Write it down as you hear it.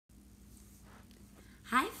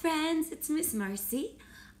Hi friends, it's Miss Marcie.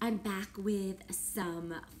 I'm back with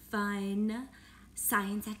some fun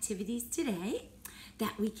science activities today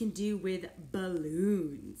that we can do with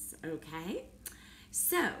balloons, okay?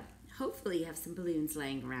 So, hopefully you have some balloons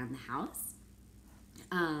laying around the house.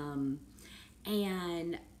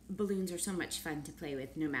 And balloons are so much fun to play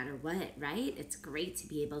with no matter what, right? It's great to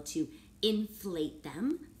be able to inflate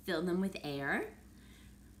them, fill them with air,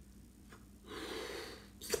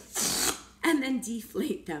 and then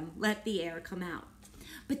deflate them, let the air come out.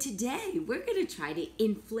 But today we're going to try to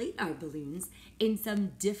inflate our balloons in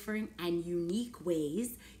some different and unique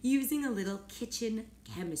ways using a little kitchen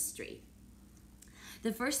chemistry.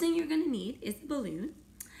 The first thing you're going to need is a balloon,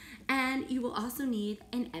 and you will also need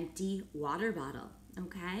an empty water bottle,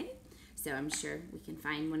 okay? So I'm sure we can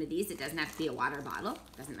find one of these. It doesn't have to be a water bottle.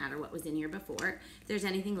 Doesn't matter what was in here before. If there's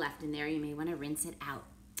anything left in there, you may want to rinse it out.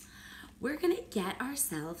 We're going to get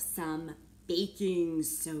ourselves some baking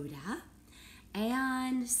soda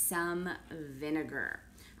and some vinegar.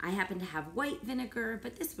 I happen to have white vinegar,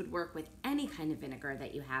 but this would work with any kind of vinegar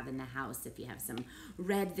that you have in the house. If you have some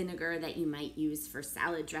red vinegar that you might use for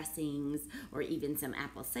salad dressings or even some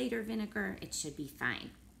apple cider vinegar, it should be fine.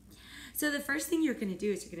 So the first thing you're going to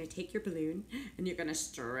do is you're going to take your balloon and you're going to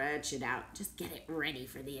stretch it out. Just get it ready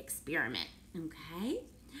for the experiment, okay?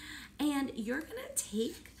 And you're going to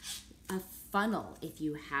take a funnel if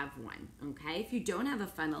you have one, okay? If you don't have a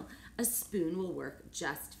funnel, a spoon will work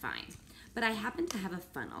just fine. But I happen to have a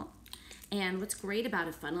funnel, and what's great about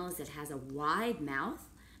a funnel is it has a wide mouth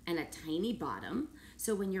and a tiny bottom,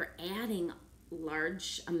 so when you're adding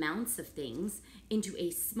large amounts of things into a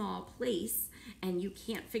small place and you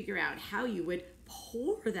can't figure out how you would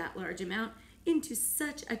pour that large amount into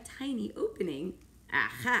such a tiny opening,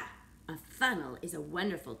 aha! A funnel is a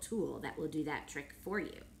wonderful tool that will do that trick for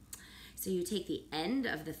you. So you take the end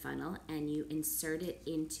of the funnel and you insert it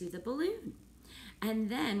into the balloon.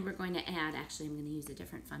 And then we're going to add, actually I'm going to use a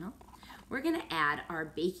different funnel. We're going to add our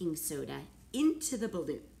baking soda into the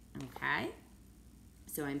balloon, okay?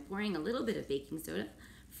 So I'm pouring a little bit of baking soda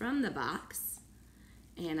from the box,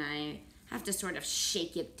 and I have to sort of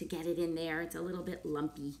shake it to get it in there. It's a little bit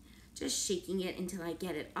lumpy. Just shaking it until I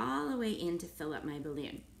get it all the way in to fill up my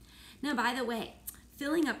balloon. Now, by the way,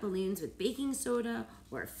 filling up balloons with baking soda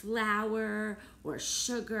or flour or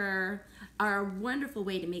sugar are a wonderful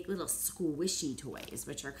way to make little squishy toys,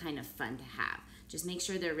 which are kind of fun to have. Just make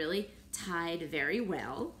sure they're really tied very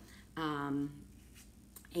well, and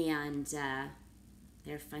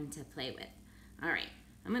they're fun to play with. All right,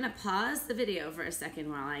 I'm gonna pause the video for a second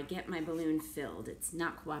while I get my balloon filled. It's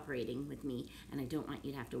not cooperating with me, and I don't want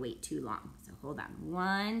you to have to wait too long. So hold on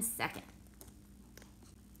 1 second.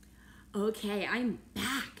 Okay, I'm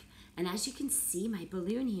back, and as you can see, my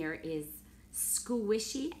balloon here is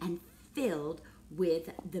squishy and filled with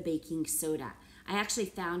the baking soda. I actually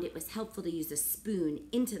found it was helpful to use a spoon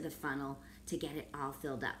into the funnel to get it all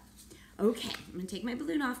filled up. Okay, I'm gonna take my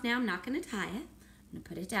balloon off now. I'm not gonna tie it. I'm gonna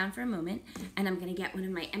put it down for a moment, and I'm gonna get one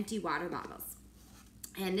of my empty water bottles.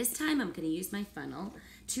 And this time I'm gonna use my funnel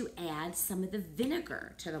to add some of the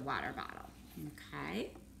vinegar to the water bottle,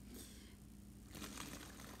 okay?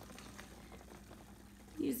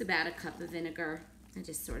 Use about a cup of vinegar. I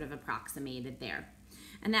just sort of approximated there.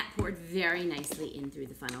 And that poured very nicely in through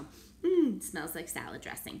the funnel. It smells like salad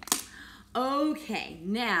dressing. Okay,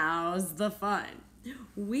 now's the fun.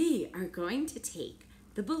 We are going to take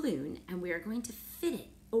the balloon and we are going to fit it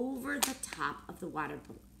over the top of the water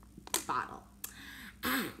bottle.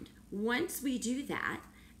 And once we do that,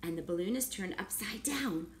 and the balloon is turned upside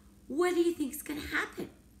down, what do you think is gonna happen?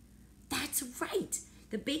 That's right.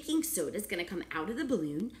 The baking soda is going to come out of the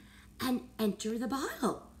balloon and enter the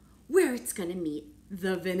bottle, where it's going to meet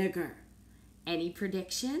the vinegar. Any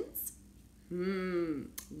predictions?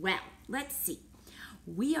 Well, let's see.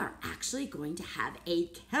 We are actually going to have a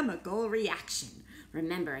chemical reaction.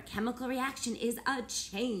 Remember, a chemical reaction is a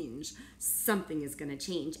change. Something is going to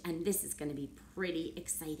change, and this is going to be pretty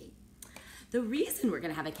exciting. The reason we're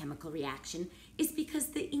going to have a chemical reaction is because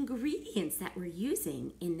the ingredients that we're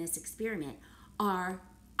using in this experiment are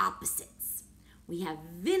opposites. We have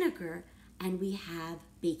vinegar and we have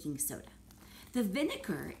baking soda. The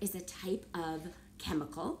vinegar is a type of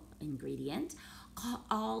chemical ingredient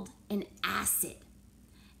called an acid.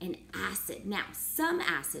 An acid. Now, some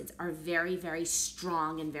acids are very, very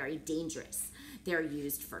strong and very dangerous. They're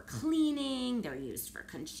used for cleaning, they're used for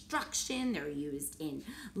construction, they're used in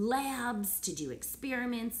labs to do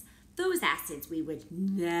experiments. those acids we would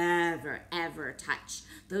never, ever touch.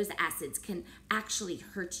 Those acids can actually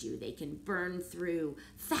hurt you. They can burn through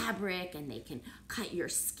fabric and they can cut your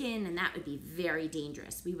skin, and that would be very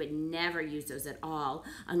dangerous. We would never use those at all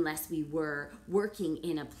unless we were working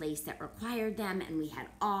in a place that required them and we had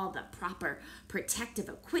all the proper protective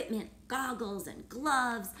equipment, goggles and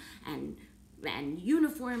gloves and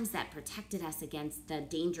uniforms that protected us against the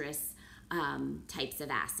dangerous types of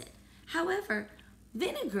acid. However,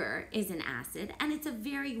 vinegar is an acid, and it's a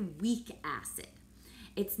very weak acid.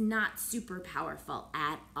 It's not super powerful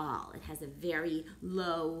at all. It has a very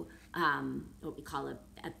low, what we call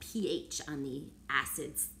a pH on the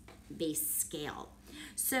acids base scale.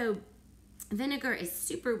 So vinegar is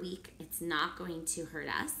super weak. It's not going to hurt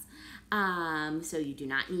us. So you do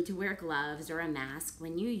not need to wear gloves or a mask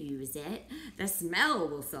when you use it. The smell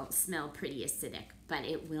will smell pretty acidic, but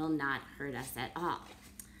it will not hurt us at all.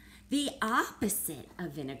 The opposite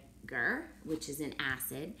of vinegar, which is an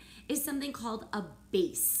acid, is something called a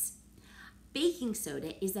base. Baking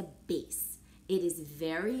soda is a base. It is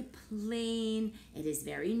very plain. It is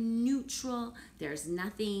very neutral. There's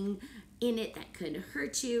nothing in it that could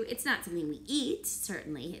hurt you. It's not something we eat,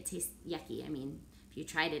 certainly. It tastes yucky. I mean, if you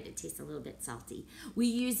tried it, it tastes a little bit salty. We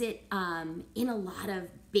use it in a lot of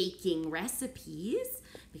baking recipes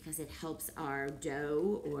because it helps our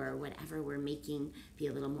dough or whatever we're making be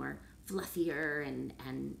a little more fluffier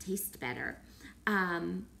and taste better.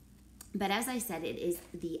 But as I said, it is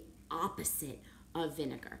the opposite of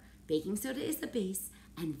vinegar. Baking soda is the base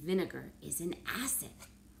and vinegar is an acid.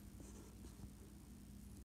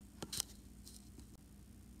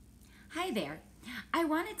 Hi there. I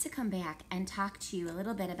wanted to come back and talk to you a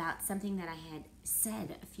little bit about something that I had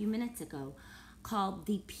said a few minutes ago called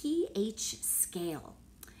the pH scale.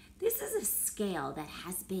 This is a scale that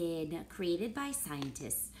has been created by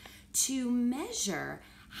scientists to measure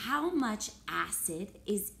how much acid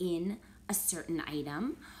is in a certain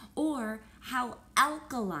item or how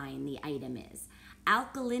alkaline the item is.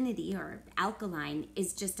 Alkalinity or alkaline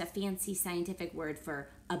is just a fancy scientific word for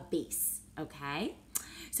a base, okay?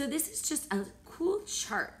 So this is just a cool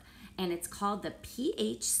chart, and it's called the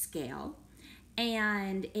pH scale,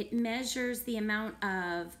 and it measures the amount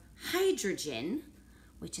of hydrogen,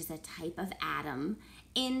 which is a type of atom,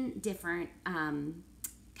 in different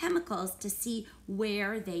chemicals to see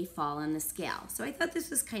where they fall on the scale. So I thought this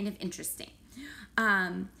was kind of interesting.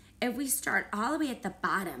 If we start all the way at the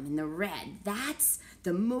bottom in the red, that's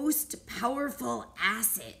the most powerful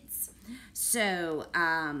acids. So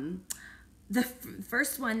the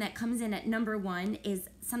first one that comes in at number 1 is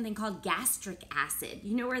something called gastric acid.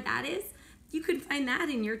 You know where that is? You can find that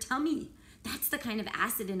in your tummy. That's the kind of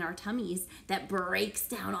acid in our tummies that breaks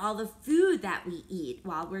down all the food that we eat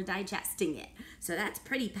while we're digesting it. So that's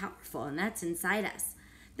pretty powerful, and that's inside us.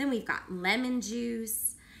 Then we've got lemon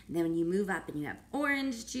juice. And then when you move up and you have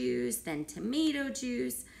orange juice, then tomato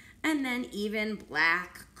juice, and then even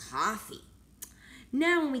black coffee.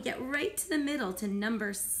 Now when we get right to the middle to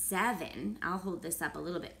number 7, I'll hold this up a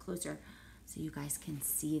little bit closer so you guys can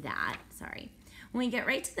see that. Sorry. When we get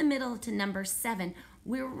right to the middle to number 7,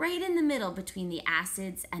 we're right in the middle between the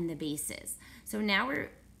acids and the bases. So now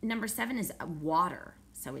number 7 is water.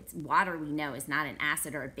 So it's water, we know, is not an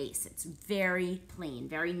acid or a base. It's very plain,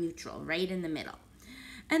 very neutral, right in the middle.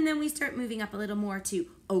 And then we start moving up a little more to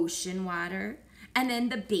ocean water, and then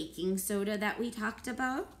the baking soda that we talked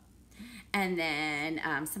about, and then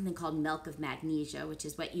something called milk of magnesia, which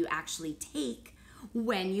is what you actually take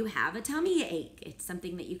when you have a tummy ache. It's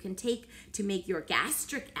something that you can take to make your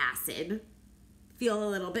gastric acid feel a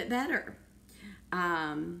little bit better.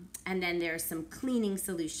 And then there's some cleaning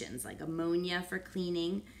solutions like ammonia for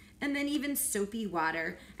cleaning, and then even soapy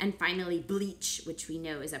water, and finally bleach, which we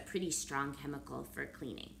know is a pretty strong chemical for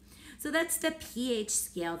cleaning. So that's the pH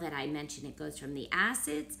scale that I mentioned. It goes from the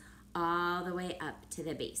acids all the way up to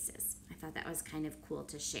the bases. I thought that was kind of cool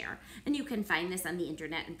to share. And you can find this on the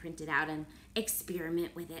internet and print it out and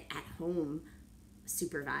experiment with it at home,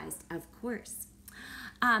 supervised, of course.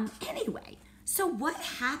 Anyway, so what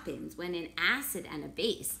happens when an acid and a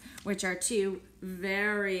base, which are two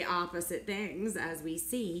very opposite things as we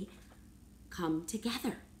see, come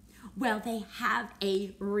together? Well, they have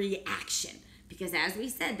a reaction because, as we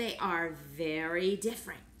said, they are very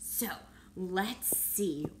different. So let's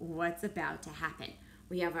see what's about to happen.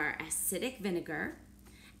 We have our acidic vinegar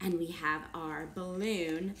and we have our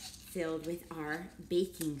balloon filled with our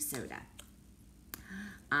baking soda.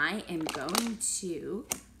 I am going to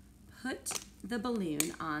put the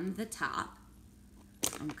balloon on the top,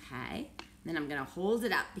 okay? Then I'm gonna hold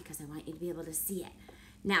it up because I want you to be able to see it.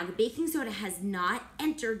 Now the baking soda has not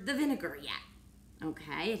entered the vinegar yet,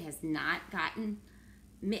 Okay, it has not gotten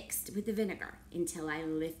mixed with the vinegar until I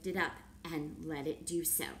lift it up and let it do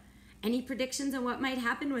so. Any predictions on what might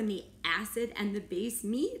happen when the acid and the base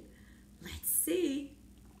meet? Let's see.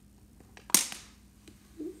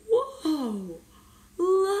 Whoa,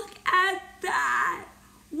 look at that.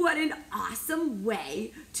 What an awesome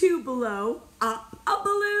way to blow up a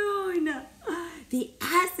balloon. The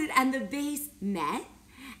acid and the base met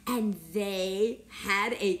and they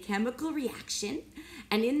had a chemical reaction.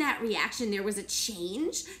 And in that reaction, there was a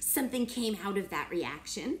change. Something came out of that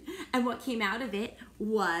reaction. And what came out of it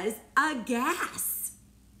was a gas.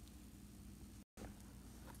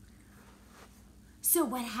 So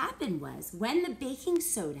what happened was when the baking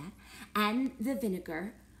soda and the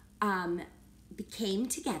vinegar came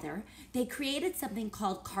together, they created something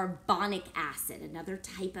called carbonic acid, another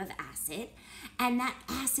type of acid. And that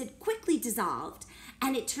acid quickly dissolved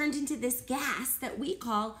and it turned into this gas that we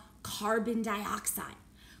call carbon dioxide.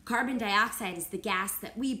 Carbon dioxide is the gas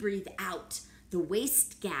that we breathe out, the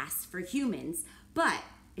waste gas for humans, but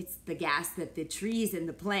it's the gas that the trees and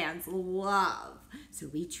the plants love. So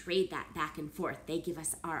we trade that back and forth. They give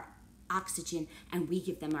us our oxygen and we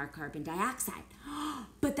give them our carbon dioxide.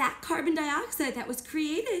 But that carbon dioxide that was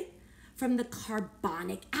created from the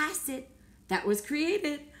carbonic acid that was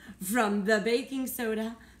created from the baking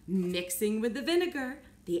soda mixing with the vinegar,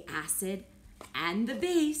 the acid and the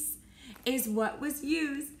base is what was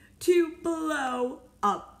used to blow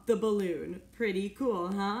up the balloon. Pretty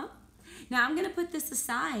cool, huh? Now I'm gonna put this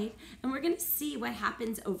aside and we're gonna see what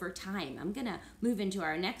happens over time. I'm gonna move into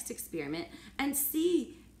our next experiment and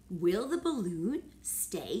see, will the balloon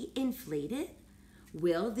stay inflated?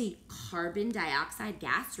 Will the carbon dioxide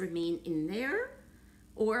gas remain in there?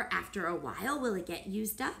 Or after a while, will it get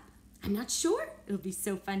used up? I'm not sure. It'll be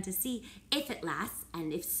so fun to see if it lasts,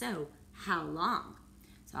 and if so, how long.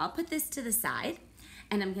 So I'll put this to the side,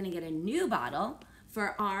 and I'm gonna get a new bottle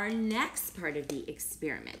for our next part of the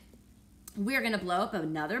experiment. We're gonna blow up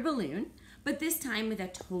another balloon, but this time with a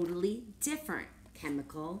totally different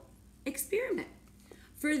chemical experiment.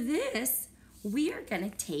 For this, we are gonna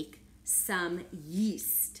take some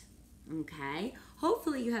yeast, okay?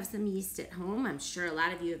 Hopefully you have some yeast at home. I'm sure a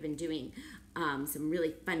lot of you have been doing some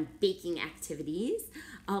really fun baking activities,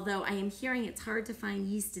 although I am hearing it's hard to find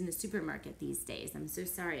yeast in the supermarket these days. I'm so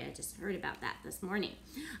sorry, I just heard about that this morning.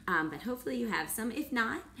 But hopefully you have some. If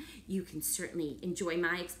not, you can certainly enjoy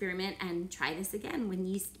my experiment and try this again when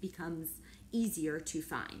yeast becomes easier to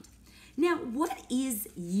find. Now, what is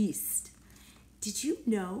yeast? Did you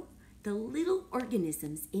know the little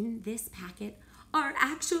organisms in this packet are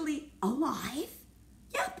actually alive?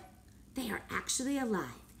 Yep, they are actually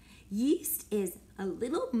alive. Yeast is a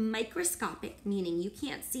little microscopic, meaning you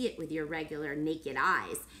can't see it with your regular naked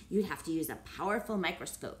eyes. You'd have to use a powerful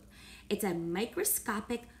microscope. It's a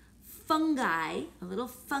microscopic fungi, a little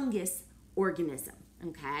fungus organism,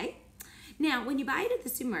 okay? Now, when you buy it at the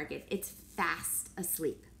supermarket, it's fast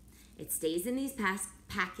asleep. It stays in these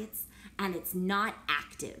packets and it's not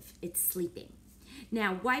active, it's sleeping.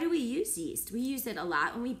 Now, why do we use yeast? We use it a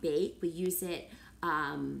lot when we bake. We use it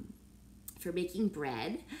for making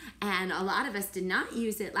bread, and a lot of us did not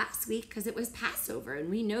use it last week because it was Passover, and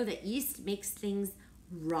we know that yeast makes things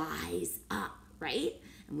rise up, right?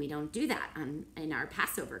 And we don't do that in our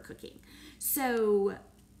Passover cooking. So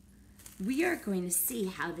we are going to see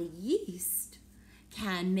how the yeast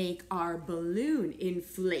can make our balloon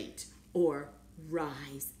inflate or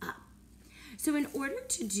rise up. So in order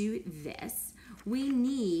to do this, we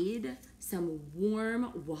need some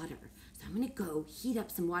warm water. So I'm gonna go heat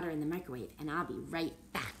up some water in the microwave and I'll be right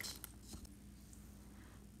back.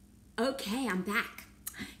 Okay, I'm back.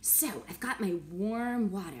 So I've got my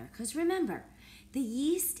warm water, because remember, the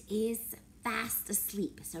yeast is fast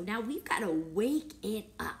asleep. So now we've got to wake it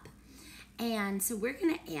up. And so we're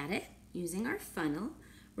gonna add it using our funnel.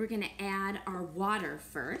 We're gonna add our water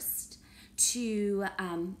first to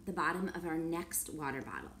the bottom of our next water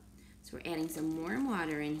bottle. So we're adding some warm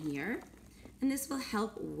water in here, and this will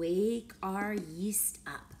help wake our yeast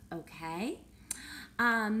up, okay?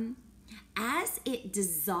 As it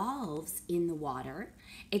dissolves in the water,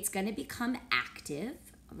 it's gonna become active,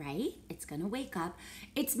 right? It's gonna wake up.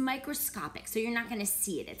 It's microscopic, so you're not gonna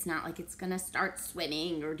see it. It's not like it's gonna start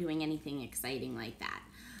swimming or doing anything exciting like that.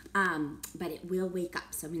 But it will wake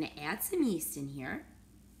up. So I'm gonna add some yeast in here.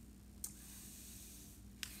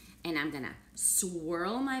 And I'm gonna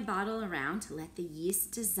swirl my bottle around to let the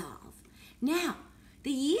yeast dissolve. Now,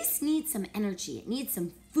 the yeast needs some energy. It needs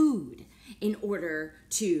some food in order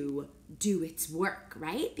to do its work,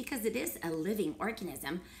 right? Because it is a living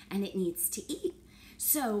organism and it needs to eat.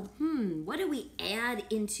 So, what do we add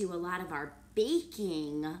into a lot of our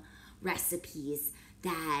baking recipes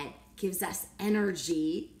that gives us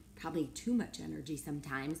energy, probably too much energy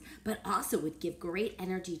sometimes, but also would give great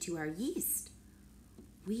energy to our yeast.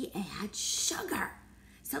 We add sugar.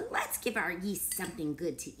 So let's give our yeast something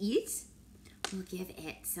good to eat. We'll give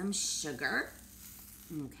it some sugar.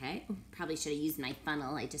 Okay, probably should have used my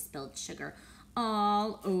funnel. I just spilled sugar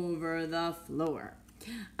all over the floor.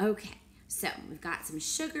 Okay, so we've got some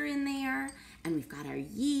sugar in there, and we've got our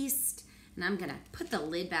yeast, and I'm gonna put the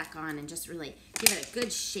lid back on and just really give it a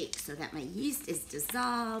good shake so that my yeast is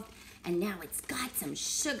dissolved, and now it's got some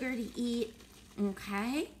sugar to eat,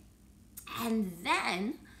 okay? And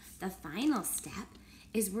then the final step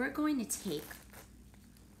is we're going to take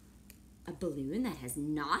a balloon that has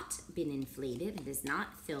not been inflated, it is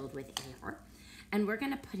not filled with air, and we're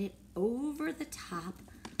gonna put it over the top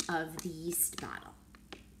of the yeast bottle.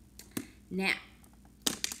 Now,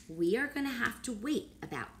 we are gonna have to wait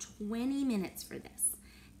about 20 minutes for this.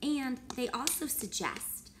 And it's also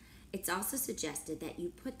suggested that you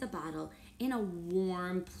put the bottle in a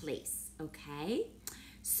warm place, okay?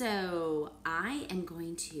 So I am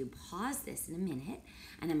going to pause this in a minute,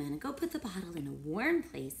 and I'm gonna go put the bottle in a warm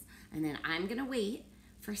place, and then I'm gonna wait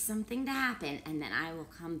for something to happen, and then I will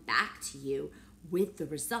come back to you with the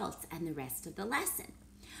results and the rest of the lesson.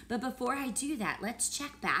 But before I do that, let's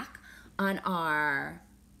check back on our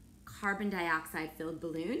carbon dioxide filled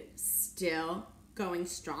balloon. Still going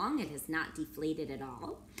strong, it has not deflated at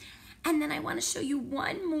all. And then I wanna show you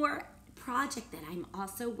one more project that I'm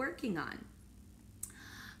also working on.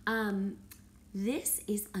 This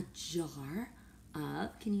is a jar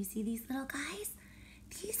of, can you see these little guys?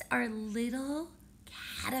 These are little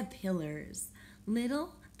caterpillars.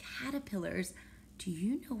 Little caterpillars. Do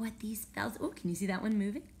you know what these cells, oh, can you see that one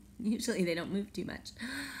moving? Usually they don't move too much.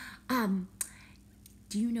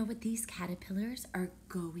 Do you know what these caterpillars are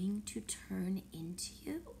going to turn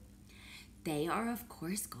into? They are, of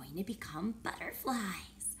course, going to become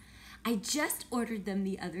butterflies. I just ordered them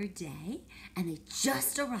the other day, and they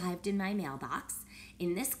just arrived in my mailbox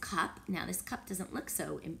in this cup. Now, this cup doesn't look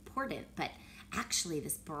so important, but actually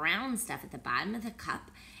this brown stuff at the bottom of the cup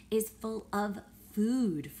is full of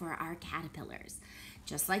food for our caterpillars.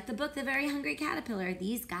 Just like the book, The Very Hungry Caterpillar,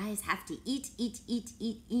 these guys have to eat.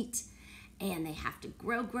 And they have to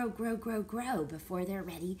grow before they're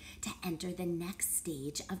ready to enter the next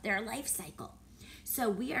stage of their life cycle. So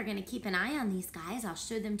we are gonna keep an eye on these guys. I'll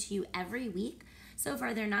show them to you every week. So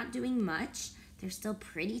far, they're not doing much. They're still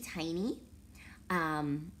pretty tiny,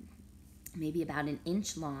 maybe about an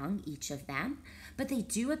inch long, each of them. But they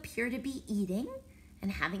do appear to be eating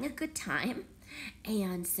and having a good time.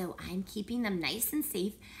 And so I'm keeping them nice and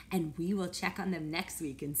safe, and we will check on them next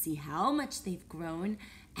week and see how much they've grown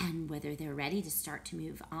and whether they're ready to start to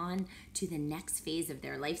move on to the next phase of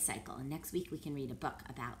their life cycle. And next week we can read a book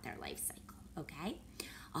about their life cycle, okay?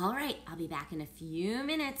 All right, I'll be back in a few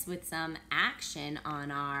minutes with some action on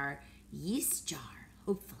our yeast jar,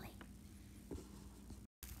 hopefully.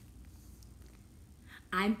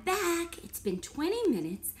 I'm back. It's been 20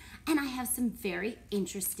 minutes, and I have some very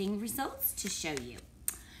interesting results to show you.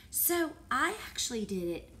 So I actually did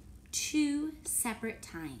it 2 separate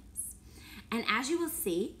times. And as you will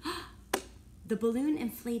see, the balloon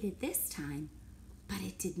inflated this time, but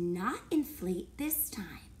it did not inflate this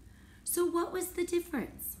time. So what was the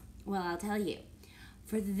difference? Well, I'll tell you.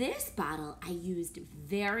 For this bottle, I used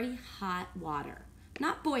very hot water.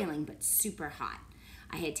 Not boiling, but super hot.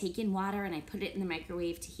 I had taken water and I put it in the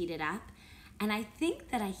microwave to heat it up. And I think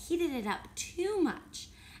that I heated it up too much,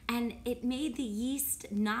 and it made the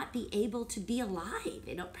yeast not be able to be alive.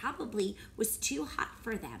 It probably was too hot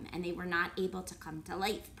for them, and they were not able to come to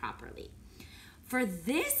life properly. For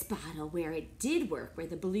this bottle, where it did work, where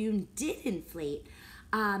the balloon did inflate,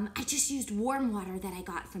 I just used warm water that I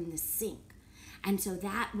got from the sink. And so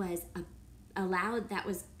that was that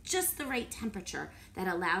was just the right temperature that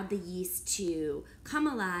allowed the yeast to come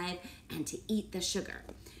alive and to eat the sugar.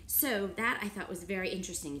 So that I thought was very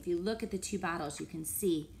interesting. If you look at the 2 bottles, you can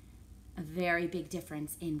see a very big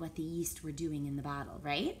difference in what the yeast were doing in the bottle,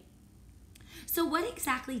 right? So what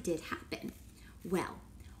exactly did happen? Well,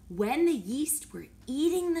 when the yeast were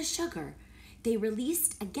eating the sugar, they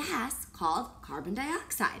released a gas called carbon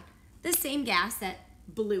dioxide, the same gas that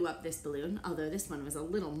blew up this balloon, although this one was a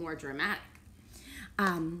little more dramatic.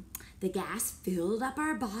 The gas filled up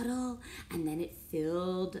our bottle, and then it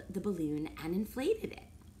filled the balloon and inflated it,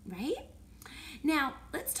 right? Now,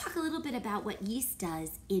 let's talk a little bit about what yeast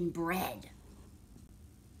does in bread.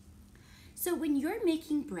 So when you're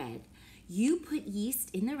making bread, you put yeast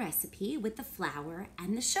in the recipe with the flour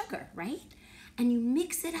and the sugar, right? And you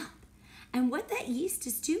mix it up. And what that yeast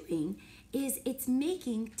is doing is it's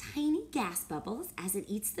making tiny gas bubbles as it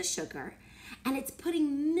eats the sugar, and it's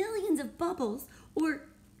putting millions of bubbles, or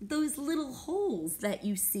those little holes that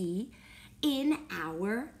you see, in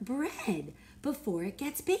our bread before it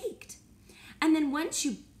gets baked. And then once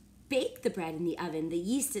you bake the bread in the oven, the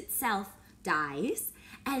yeast itself dies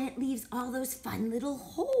and it leaves all those fun little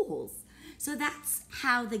holes. So that's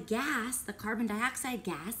how the gas, the carbon dioxide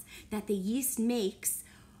gas that the yeast makes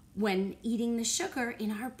when eating the sugar in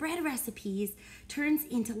our bread recipes, turns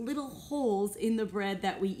into little holes in the bread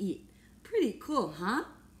that we eat. Pretty cool, huh?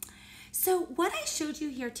 So what I showed you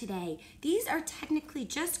here today, these are technically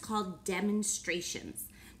just called demonstrations.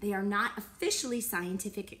 They are not officially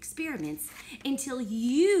scientific experiments until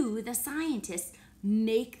you, the scientists,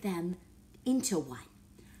 make them into one.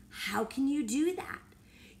 How can you do that?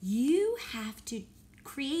 You have to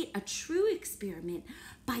create a true experiment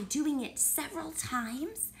by doing it several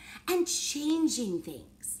times and changing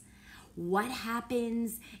things. What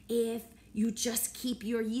happens if you just keep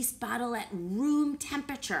your yeast bottle at room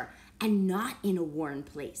temperature and not in a warm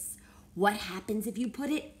place? What happens if you put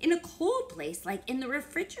it in a cold place, like in the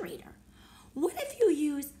refrigerator? What if you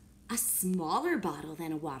use a smaller bottle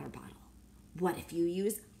than a water bottle? What if you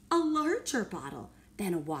use a larger bottle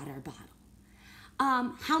than a water bottle?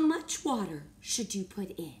 How much water should you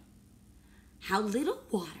put in? How little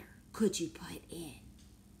water could you put in?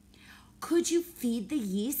 Could you feed the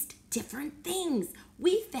yeast different things?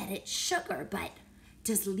 We fed it sugar, but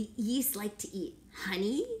does yeast like to eat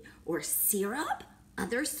honey or syrup,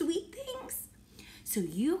 other sweet things? So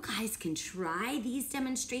you guys can try these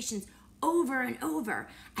demonstrations over and over,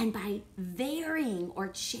 and by varying or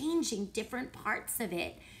changing different parts of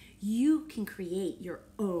it, you can create your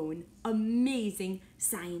own amazing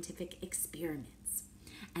scientific experiments.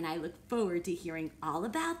 And I look forward to hearing all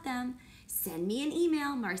about them. Send me an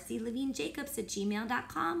email,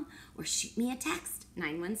 marcielevinejacobs@gmail.com, or shoot me a text,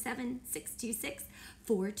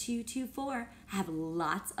 917-626-4224. Have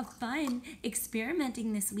lots of fun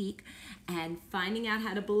experimenting this week and finding out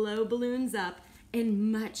how to blow balloons up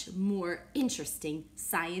in much more interesting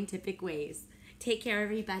scientific ways. Take care,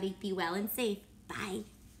 everybody. Be well and safe. Bye.